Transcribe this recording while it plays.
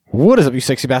What is up, you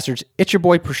sexy bastards? It's your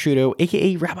boy Prosciutto,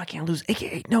 aka Rabbi Can't Lose,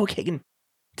 aka Noah Kagan.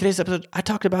 Today's episode, I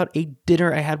talked about a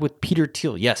dinner I had with Peter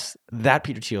Thiel. Yes, that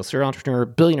Peter Thiel, serial entrepreneur,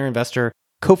 billionaire investor,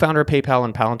 co-founder of PayPal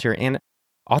and Palantir, and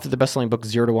author of the best-selling book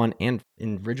 0 to 1, and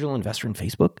original investor in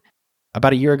Facebook.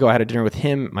 About a year ago, I had a dinner with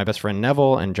him, my best friend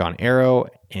Neville, and John Arrow,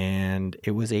 and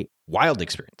it was a wild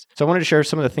experience. So I wanted to share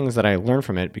some of the things that I learned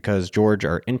from it because George,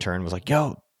 our intern, was like,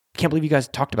 yo, can't believe you guys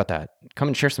talked about that. Come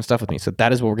and share some stuff with me. So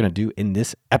that is what we're going to do in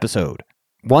this episode.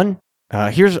 One,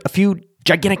 here's a few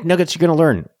gigantic nuggets you're going to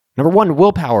learn. Number 1,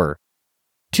 willpower.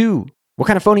 2, what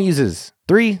kind of phone he uses.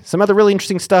 3, some other really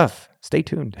interesting stuff. Stay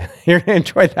tuned. You're going to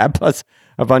enjoy that plus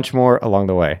a bunch more along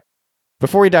the way.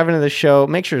 Before we dive into the show,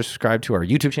 make sure to subscribe to our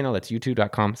YouTube channel. That's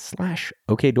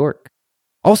youtube.com/okdork.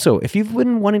 Also, if you've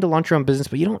been wanting to launch your own business,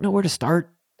 but you don't know where to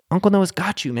start, Uncle Noah's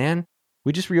got you, man.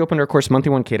 We just reopened our course,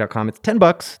 monthly1k.com. It's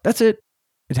 $10. That's it.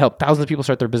 It helped thousands of people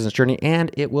start their business journey,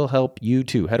 and it will help you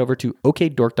too. Head over to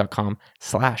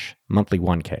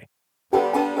okdork.com/monthly1k.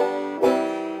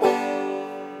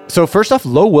 So first off,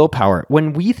 low willpower.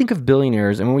 When we think of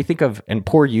billionaires and when we think of, and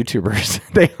poor YouTubers,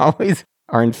 they always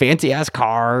are in fancy ass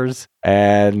cars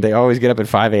and they always get up at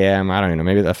 5 a.m. I don't even know.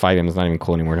 Maybe that 5 a.m. is not even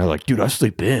cool anymore. They're like, dude, I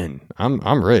sleep in.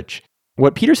 I'm rich.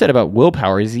 What Peter said about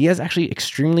willpower is he has actually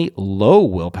extremely low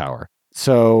willpower.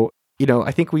 So,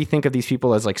 I think we think of these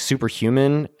people as like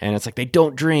superhuman, and it's like they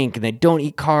don't drink and they don't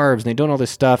eat carbs and they don't all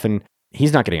this stuff. And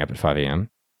he's not getting up at 5 a.m.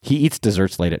 He eats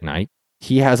desserts late at night.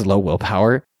 He has low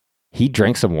willpower. He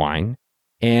drank some wine.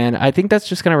 And I think that's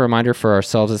just kind of a reminder for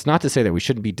ourselves. It's not to say that we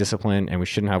shouldn't be disciplined and we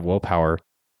shouldn't have willpower,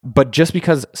 but just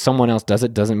because someone else does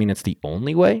it doesn't mean it's the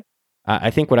only way.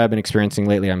 I think what I've been experiencing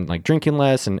lately, I'm like drinking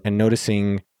less and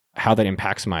noticing how that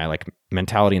impacts my like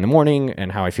mentality in the morning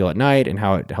and how I feel at night and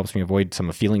how it helps me avoid some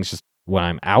of the feelings just when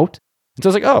I'm out. And so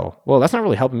I was like, oh, well, that's not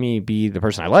really helping me be the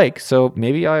person I like. So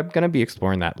maybe I'm going to be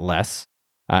exploring that less.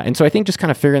 And so I think just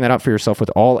kind of figuring that out for yourself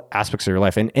with all aspects of your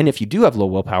life. And if you do have low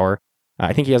willpower,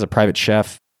 I think he has a private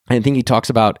chef. I think he talks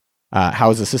about how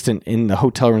his assistant in the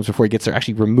hotel rooms before he gets there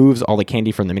actually removes all the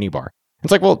candy from the minibar.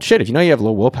 It's like, well, shit, if you know you have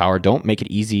low willpower, don't make it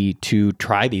easy to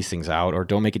try these things out, or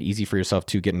don't make it easy for yourself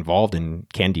to get involved in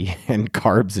candy and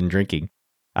carbs and drinking.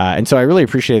 And so I really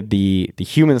appreciate the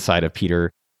human side of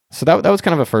Peter. So that was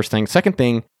kind of a first thing. Second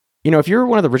thing, if you're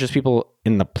one of the richest people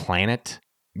in the planet,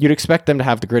 you'd expect them to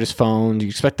have the greatest phones. You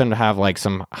expect them to have like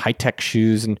some high-tech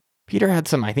shoes. And Peter had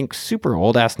some, I think, super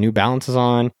old-ass New Balances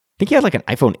on. I think he had like an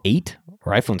iPhone 8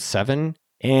 or iPhone 7.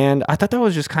 And I thought that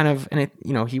was just kind of, and it,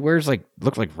 he wears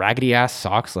look like raggedy ass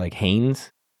socks like Hanes.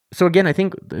 So again, I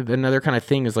think another kind of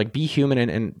thing is like be human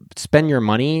and spend your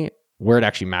money where it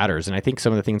actually matters. And I think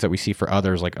some of the things that we see for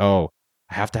others, like, oh,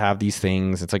 I have to have these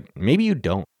things. It's like, maybe you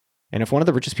don't. And if one of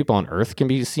the richest people on earth can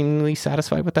be seemingly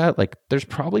satisfied with that, like there's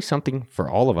probably something for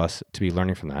all of us to be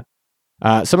learning from that.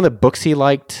 Some of the books he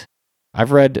liked,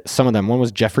 I've read some of them. One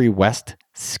was Jeffrey West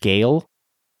Scale.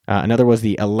 Another was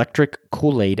the Electric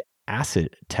Kool-Aid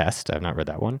Acid Test. I've not read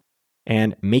that one.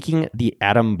 And Making the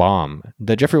Atom Bomb.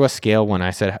 The Jeffrey West Scale one,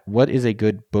 I said, what is a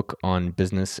good book on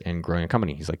business and growing a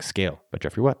company? He's like, Scale by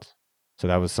Jeffrey West. So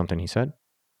that was something he said.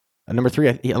 Number 3,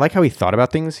 I like how he thought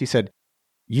about things. He said,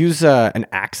 use an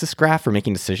axis graph for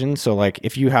making decisions. So like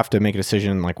if you have to make a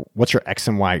decision, like what's your X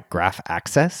and Y graph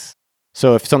axis?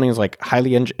 So if something is like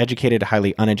highly educated,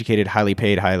 highly uneducated, highly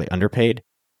paid, highly underpaid.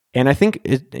 And I think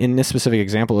in this specific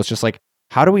example, it's just like,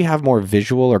 how do we have more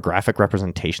visual or graphic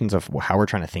representations of how we're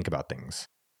trying to think about things?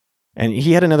 And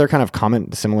he had another kind of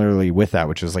comment similarly with that,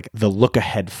 which is like the look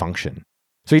ahead function.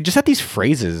 So he just had these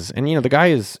phrases, and the guy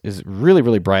is really,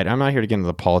 really bright. I'm not here to get into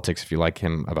the politics if you like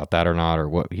him about that or not, or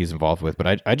what he's involved with,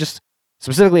 but I just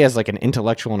specifically as like an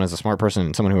intellectual and as a smart person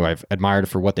and someone who I've admired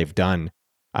for what they've done,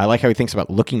 I like how he thinks about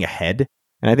looking ahead.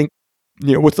 And I think,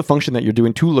 what's the function that you're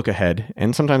doing to look ahead?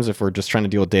 And sometimes if we're just trying to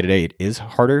deal with day to day, it is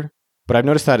harder. But I've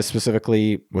noticed that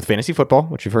specifically with fantasy football,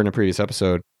 which you've heard in a previous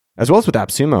episode, as well as with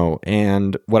AppSumo.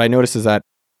 And what I noticed is that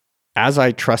as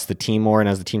I trust the team more and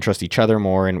as the team trusts each other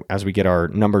more, and as we get our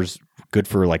numbers good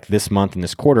for like this month and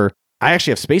this quarter, I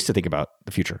actually have space to think about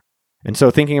the future. And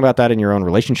so thinking about that in your own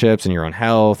relationships and your own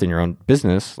health and your own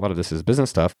business, a lot of this is business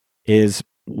stuff, is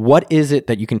what is it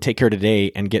that you can take care of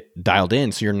today and get dialed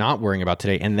in so you're not worrying about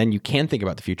today, and then you can think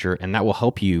about the future, and that will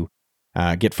help you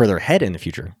get further ahead in the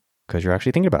future because you're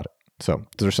actually thinking about it. So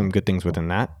those are some good things within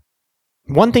that.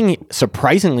 One thing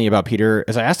surprisingly about Peter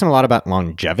is I asked him a lot about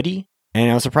longevity,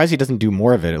 and I was surprised he doesn't do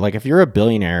more of it. Like if you're a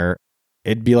billionaire,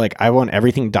 it'd be like, I want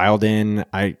everything dialed in.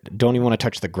 I don't even want to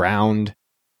touch the ground.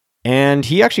 And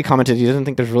he actually commented he doesn't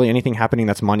think there's really anything happening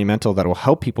that's monumental that will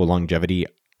help people longevity.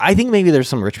 I think maybe there's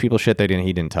some rich people shit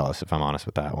he didn't tell us, if I'm honest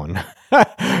with that one.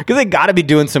 Because they got to be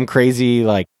doing some crazy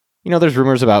like there's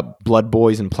rumors about blood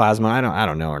boys and plasma. I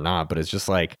don't know or not, but it's just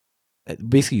like,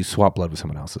 basically you swap blood with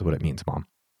someone else is what it means, Mom.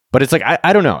 But it's like,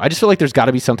 I don't know. I just feel like there's got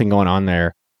to be something going on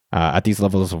there at these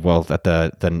levels of wealth, at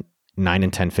the 9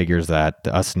 and 10 figures that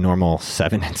us normal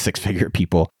 7 and 6 figure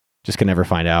people just can never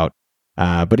find out.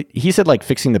 But he said like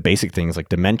fixing the basic things, like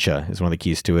dementia is one of the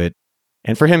keys to it.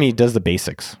 And for him, he does the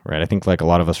basics, right? I think like a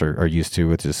lot of us are used to,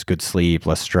 with just good sleep,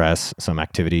 less stress, some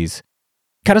activities.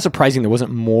 Kind of surprising there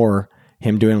wasn't more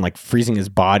him doing like freezing his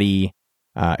body.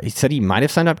 He said he might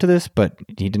have signed up to this, but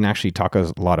he didn't actually talk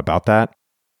a lot about that.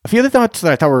 A few other thoughts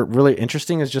that I thought were really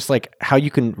interesting is just like how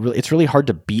you can really, it's really hard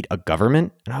to beat a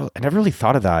government. And I never really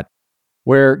thought of that,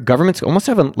 where governments almost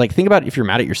have like, think about if you're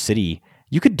mad at your city,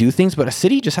 you could do things, but a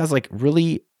city just has like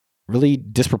really, really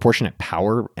disproportionate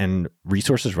power and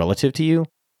resources relative to you,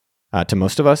 to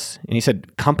most of us. And he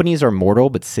said, companies are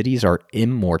mortal, but cities are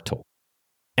immortal.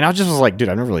 And I just was like, dude,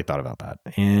 I never really thought about that.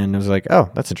 And I was like, oh,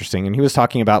 that's interesting. And he was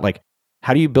talking about like,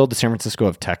 how do you build the San Francisco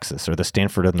of Texas or the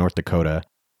Stanford of North Dakota?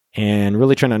 And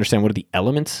really trying to understand what are the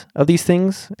elements of these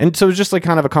things. And so it was just like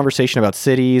kind of a conversation about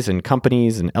cities and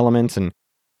companies and elements. And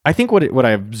I think what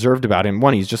I observed about him,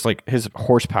 one, he's just like, his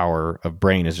horsepower of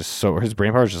brain is just so, his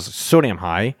brain power is just so damn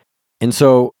high. And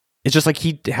so it's just like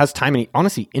he has time and he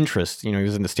honestly interests, he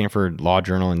was in the Stanford Law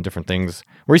Journal and different things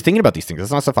where he's thinking about these things.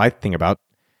 That's not stuff I think about.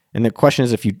 And the question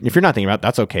is, if you're not thinking about it,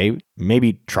 that's okay.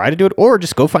 Maybe try to do it, or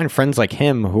just go find friends like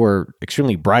him who are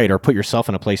extremely bright, or put yourself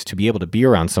in a place to be able to be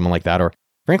around someone like that. Or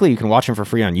frankly, you can watch him for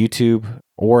free on YouTube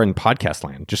or in podcast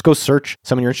land. Just go search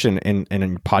someone you're interested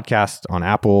in podcast on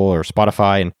Apple or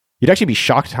Spotify, and you'd actually be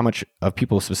shocked how much of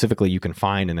people specifically you can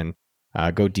find and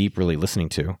then go deep really listening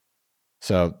to.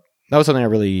 So that was something I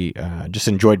really just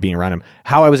enjoyed being around him.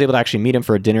 How I was able to actually meet him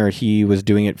for a dinner, he was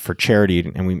doing it for charity,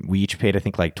 and we each paid, I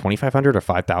think, like $2,500 or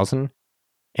 $5,000.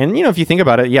 And, if you think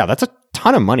about it, yeah, that's a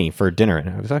ton of money for a dinner. And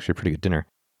it was actually a pretty good dinner.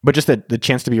 But just the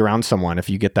chance to be around someone, if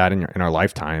you get that in our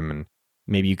lifetime, and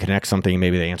maybe you connect something,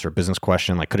 maybe they answer a business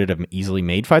question, like could it have easily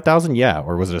made $5,000? Yeah.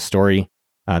 Or was it a story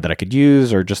that I could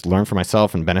use or just learn for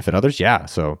myself and benefit others? Yeah.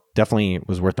 So definitely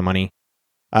was worth the money.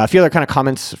 A few other kind of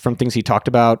comments from things he talked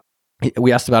about.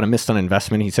 We asked about a missed on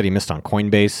investment. He said he missed on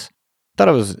Coinbase. Thought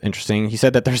it was interesting. He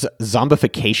said that there's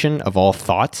zombification of all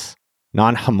thoughts,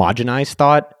 non-homogenized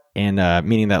thought, and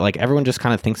meaning that like everyone just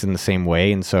kind of thinks in the same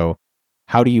way. And so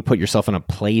how do you put yourself in a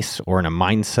place or in a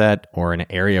mindset or in an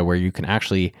area where you can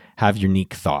actually have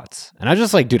unique thoughts? And I was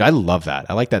just like, dude, I love that.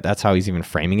 I like that that's how he's even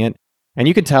framing it. And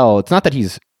you can tell it's not that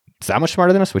he's that much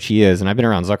smarter than us, which he is. And I've been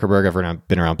around Zuckerberg, I've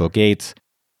been around Bill Gates.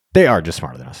 They are just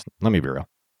smarter than us. Let me be real.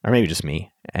 Or maybe just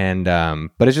me. And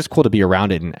but it's just cool to be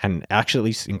around it and actually at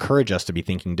least encourage us to be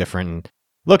thinking different. And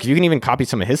look, if you can even copy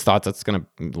some of his thoughts, that's going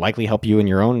to likely help you in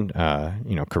your own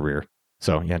career.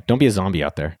 So yeah, don't be a zombie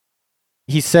out there.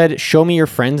 He said, "Show me your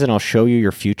friends, and I'll show you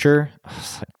your future." I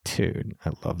was like, dude,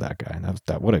 I love that guy.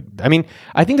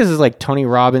 I think this is like Tony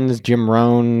Robbins, Jim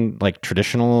Rohn, like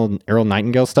traditional Earl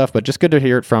Nightingale stuff, but just good to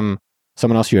hear it from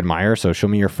someone else you admire. So show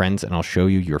me your friends, and I'll show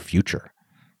you your future.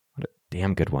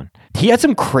 Damn good one. He had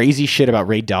some crazy shit about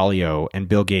Ray Dalio and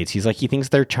Bill Gates. He's like, he thinks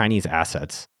they're Chinese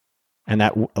assets and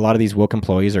that a lot of these woke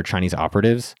employees are Chinese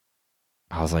operatives.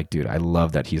 I was like, dude, I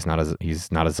love that he's not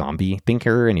a zombie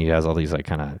thinker, and he has all these like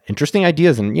kind of interesting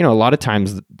ideas. And, a lot of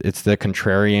times it's the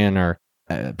contrarian or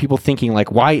people thinking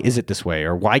like, why is it this way?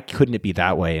 Or why couldn't it be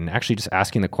that way? And actually just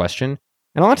asking the question.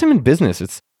 And a lot of time in business,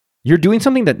 it's you're doing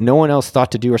something that no one else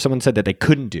thought to do, or someone said that they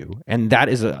couldn't do. And that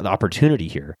is the opportunity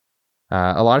here.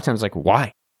 A lot of times like,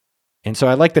 why? And so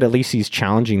I like that at least he's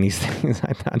challenging these things.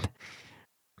 I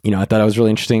thought it was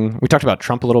really interesting. We talked about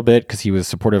Trump a little bit because he was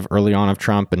supportive early on of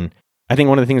Trump. And I think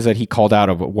one of the things that he called out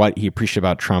of what he appreciated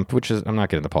about Trump, which is, I'm not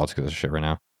getting into politics of this shit right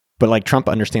now, but like Trump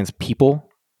understands people,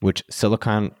 which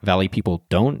Silicon Valley people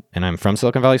don't. And I'm from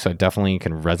Silicon Valley, so I definitely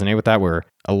can resonate with that, where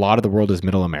a lot of the world is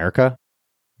middle America.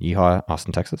 Yeehaw,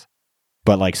 Austin, Texas.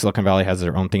 But like Silicon Valley has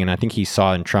their own thing. And I think he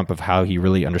saw in Trump of how he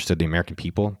really understood the American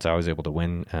people. So I was able to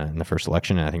win in the first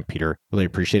election. And I think Peter really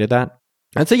appreciated that.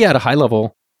 I'd say, yeah, at a high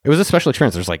level, it was a special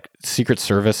experience. There's like Secret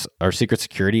Service or Secret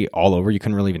Security all over. You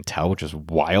couldn't really even tell, which is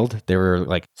wild. They were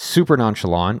like super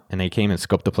nonchalant, and they came and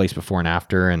scoped the place before and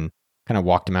after and kind of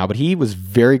walked him out. But he was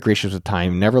very gracious with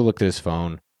time, never looked at his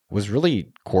phone, was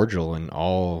really cordial in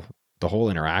the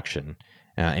whole interaction.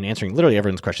 And answering literally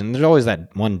everyone's question. There's always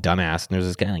that one dumbass, and there's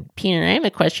this guy like, Peter, I have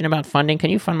a question about funding. Can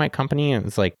you fund my company? And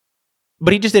it's like,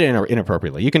 but he just did it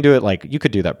inappropriately. You can do it like, you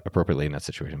could do that appropriately in that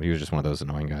situation, but he was just one of those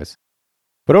annoying guys.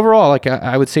 But overall, like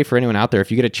I would say for anyone out there,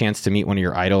 if you get a chance to meet one of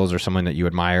your idols or someone that you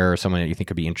admire or someone that you think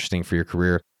could be interesting for your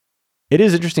career, it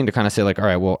is interesting to kind of say like, all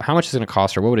right, well, how much is it going to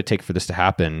cost, or what would it take for this to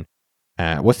happen?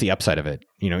 What's the upside of it?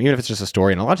 Even if it's just a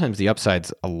story. And a lot of times the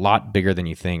upside's a lot bigger than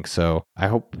you think. So I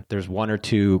hope there's one or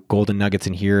two golden nuggets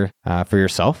in here for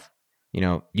yourself.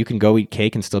 You can go eat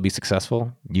cake and still be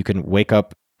successful. You can wake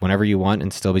up whenever you want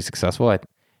and still be successful.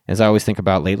 As I always think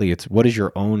about lately, it's what is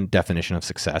your own definition of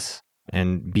success?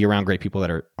 And be around great people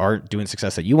that are doing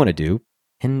success that you want to do.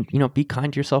 And, be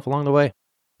kind to yourself along the way.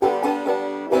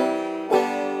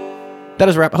 That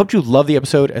is a wrap. I hope you loved the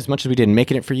episode as much as we did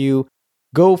making it for you.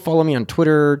 Go follow me on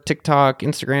Twitter, TikTok,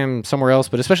 Instagram, somewhere else,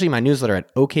 but especially my newsletter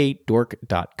at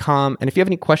okdork.com. And if you have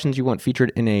any questions you want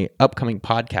featured in a upcoming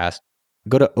podcast,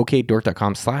 go to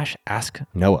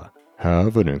okdork.com/asknoah.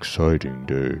 Have an exciting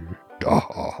day.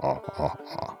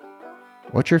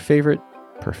 What's your favorite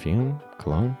perfume?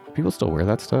 Cologne? People still wear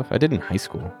that stuff? I did in high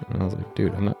school. And I was like,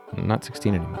 dude, I'm not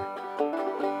 16 anymore.